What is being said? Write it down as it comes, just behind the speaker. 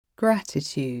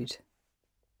Gratitude.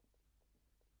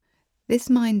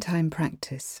 This Mind Time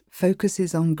practice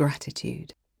focuses on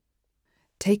gratitude.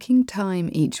 Taking time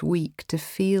each week to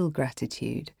feel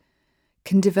gratitude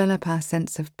can develop our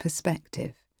sense of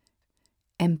perspective,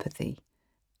 empathy,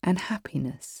 and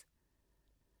happiness.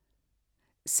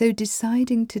 So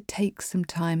deciding to take some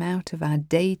time out of our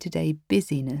day-to-day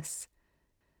busyness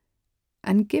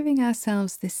and giving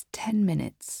ourselves this 10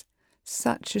 minutes,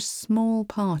 such a small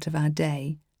part of our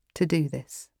day, to do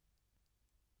this.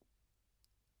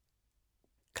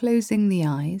 Closing the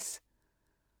eyes,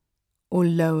 or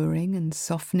lowering and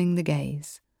softening the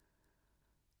gaze,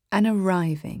 and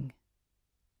arriving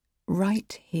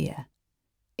right here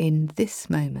in this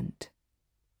moment.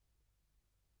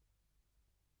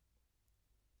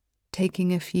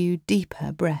 Taking a few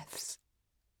deeper breaths.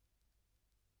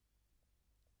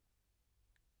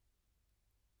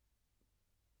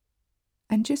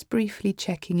 And just briefly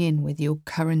checking in with your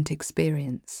current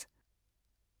experience.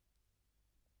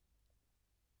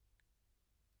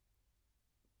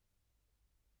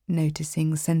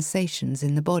 Noticing sensations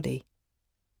in the body.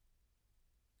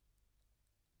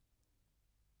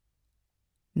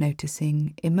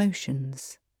 Noticing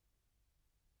emotions.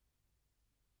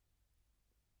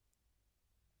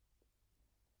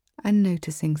 And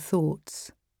noticing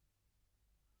thoughts.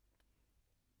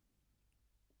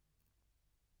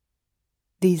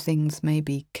 These things may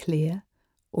be clear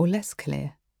or less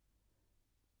clear.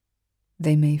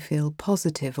 They may feel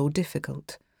positive or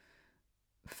difficult.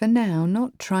 For now,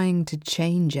 not trying to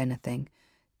change anything,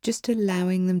 just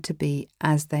allowing them to be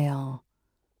as they are.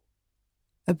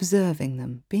 Observing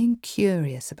them, being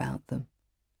curious about them.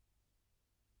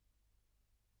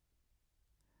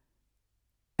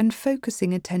 And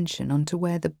focusing attention onto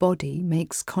where the body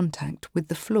makes contact with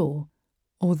the floor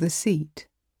or the seat.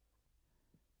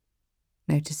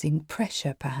 Noticing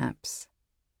pressure, perhaps.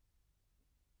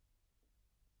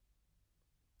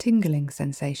 Tingling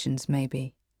sensations,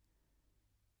 maybe.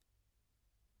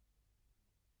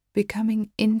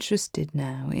 Becoming interested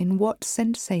now in what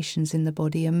sensations in the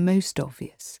body are most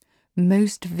obvious,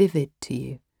 most vivid to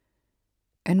you,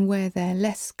 and where they're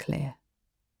less clear.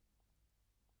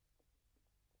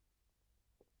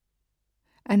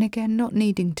 And again, not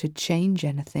needing to change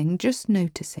anything, just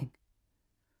noticing.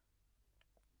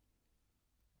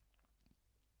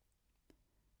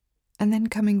 And then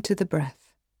coming to the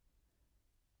breath.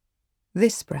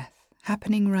 This breath,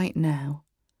 happening right now.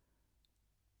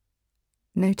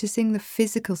 Noticing the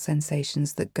physical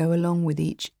sensations that go along with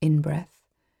each in-breath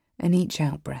and each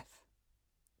out-breath.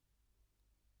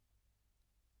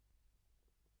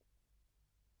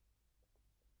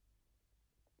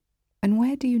 And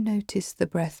where do you notice the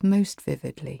breath most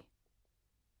vividly?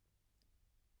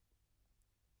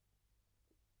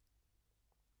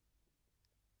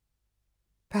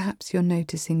 Perhaps you're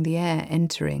noticing the air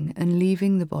entering and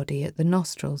leaving the body at the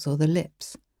nostrils or the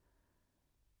lips.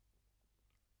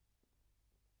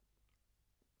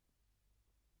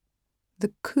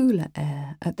 The cooler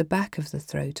air at the back of the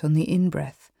throat on the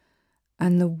in-breath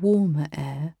and the warmer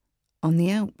air on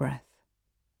the out-breath.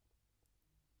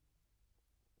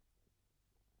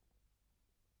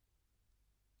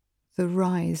 The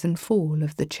rise and fall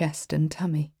of the chest and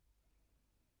tummy.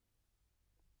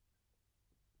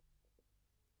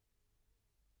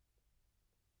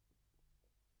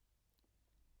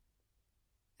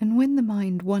 And when the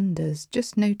mind wanders,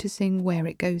 just noticing where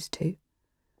it goes to.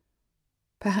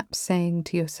 Perhaps saying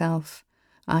to yourself,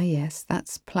 ah yes,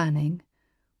 that's planning.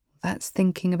 That's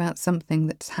thinking about something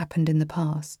that's happened in the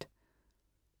past.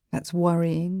 That's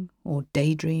worrying or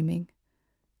daydreaming.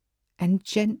 And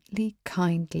gently,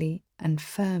 kindly and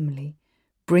firmly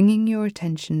bringing your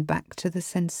attention back to the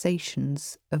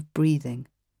sensations of breathing.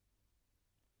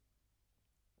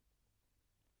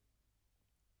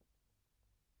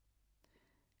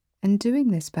 And doing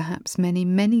this perhaps many,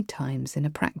 many times in a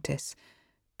practice,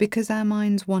 because our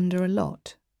minds wander a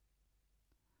lot.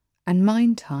 And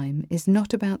mind time is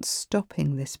not about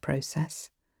stopping this process.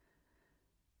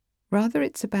 Rather,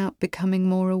 it's about becoming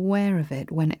more aware of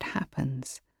it when it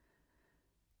happens,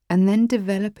 and then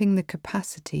developing the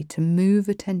capacity to move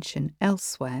attention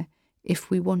elsewhere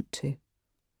if we want to.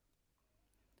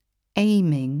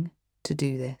 Aiming to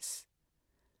do this.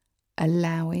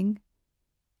 Allowing,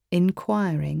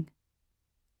 inquiring,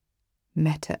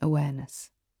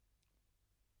 meta-awareness.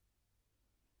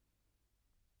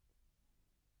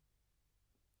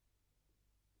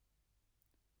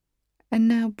 And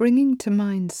now bringing to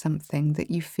mind something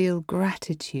that you feel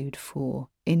gratitude for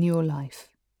in your life.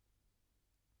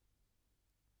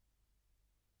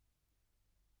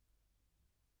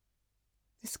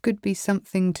 This could be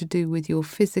something to do with your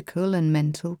physical and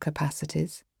mental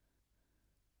capacities,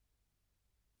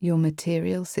 your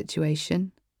material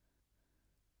situation,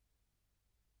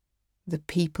 the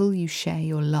people you share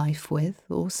your life with,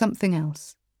 or something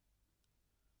else.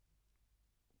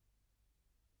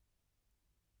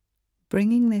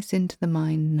 Bringing this into the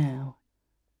mind now.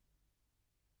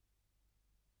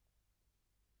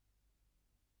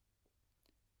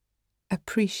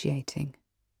 Appreciating.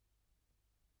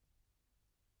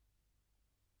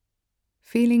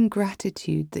 Feeling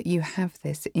gratitude that you have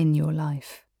this in your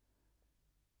life.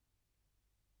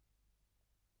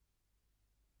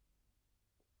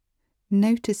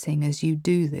 Noticing as you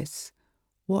do this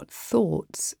what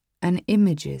thoughts and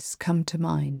images come to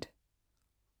mind.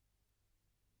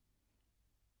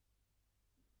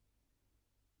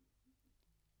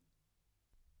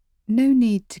 No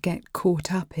need to get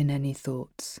caught up in any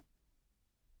thoughts.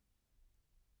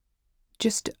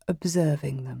 Just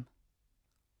observing them.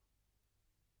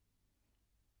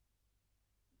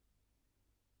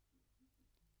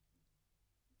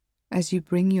 As you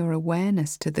bring your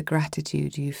awareness to the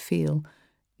gratitude you feel,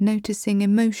 noticing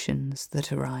emotions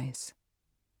that arise.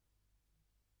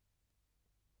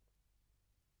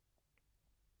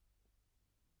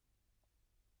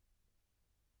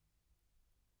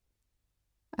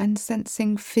 And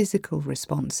sensing physical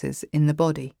responses in the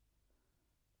body.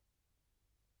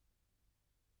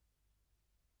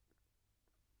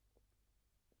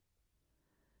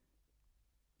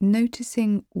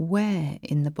 Noticing where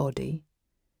in the body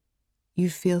you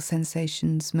feel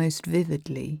sensations most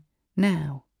vividly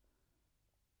now.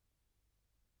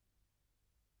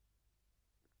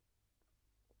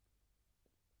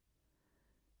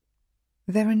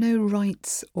 There are no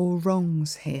rights or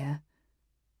wrongs here,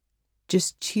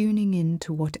 just tuning in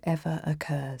to whatever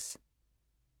occurs.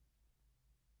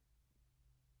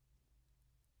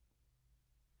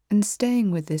 And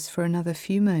staying with this for another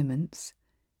few moments,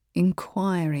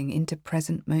 inquiring into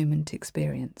present moment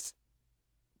experience.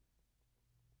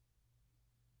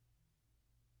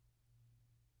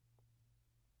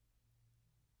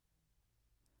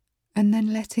 And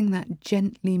then letting that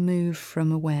gently move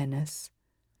from awareness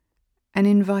and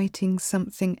inviting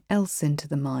something else into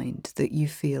the mind that you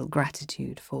feel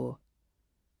gratitude for.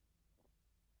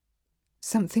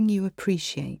 Something you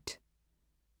appreciate,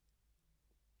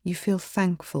 you feel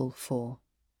thankful for.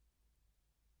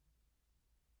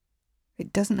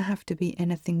 It doesn't have to be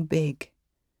anything big.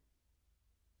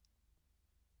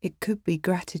 It could be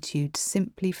gratitude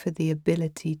simply for the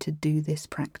ability to do this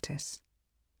practice.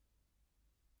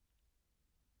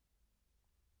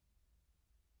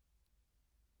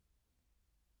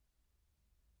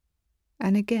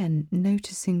 And again,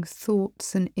 noticing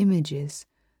thoughts and images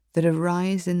that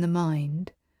arise in the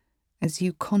mind as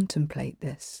you contemplate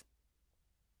this.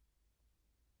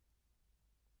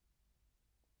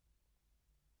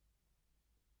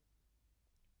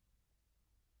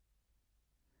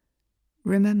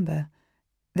 Remember,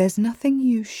 there's nothing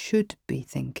you should be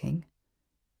thinking,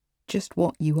 just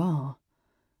what you are.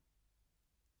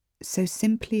 So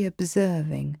simply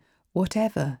observing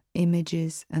whatever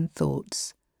images and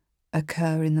thoughts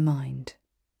occur in the mind.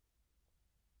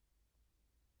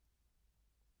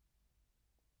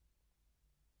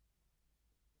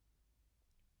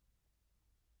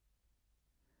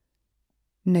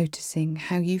 Noticing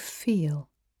how you feel,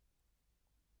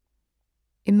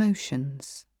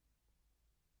 emotions,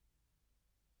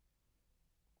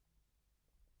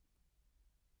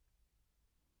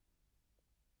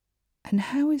 and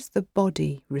how is the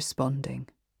body responding?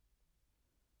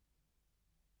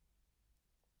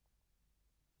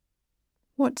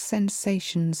 What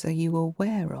sensations are you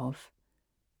aware of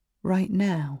right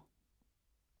now?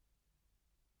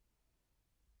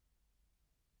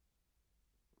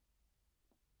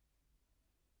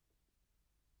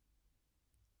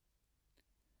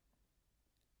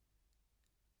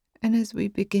 And as we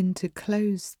begin to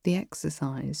close the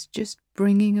exercise, just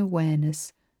bringing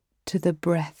awareness to the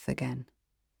breath again.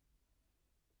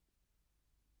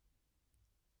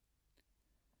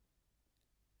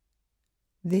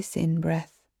 This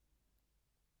in-breath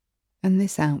and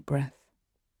this out-breath.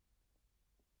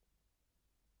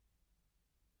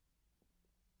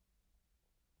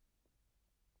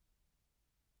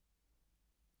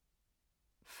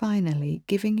 Finally,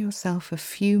 giving yourself a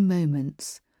few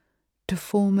moments to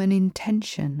form an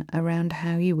intention around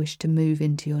how you wish to move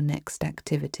into your next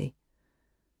activity.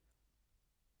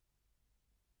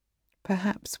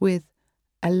 Perhaps with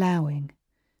allowing,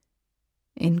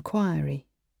 inquiry,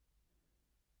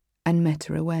 and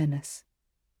meta-awareness.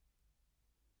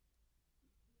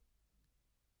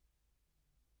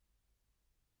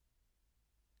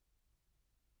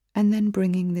 and then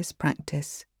bringing this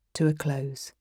practice to a close.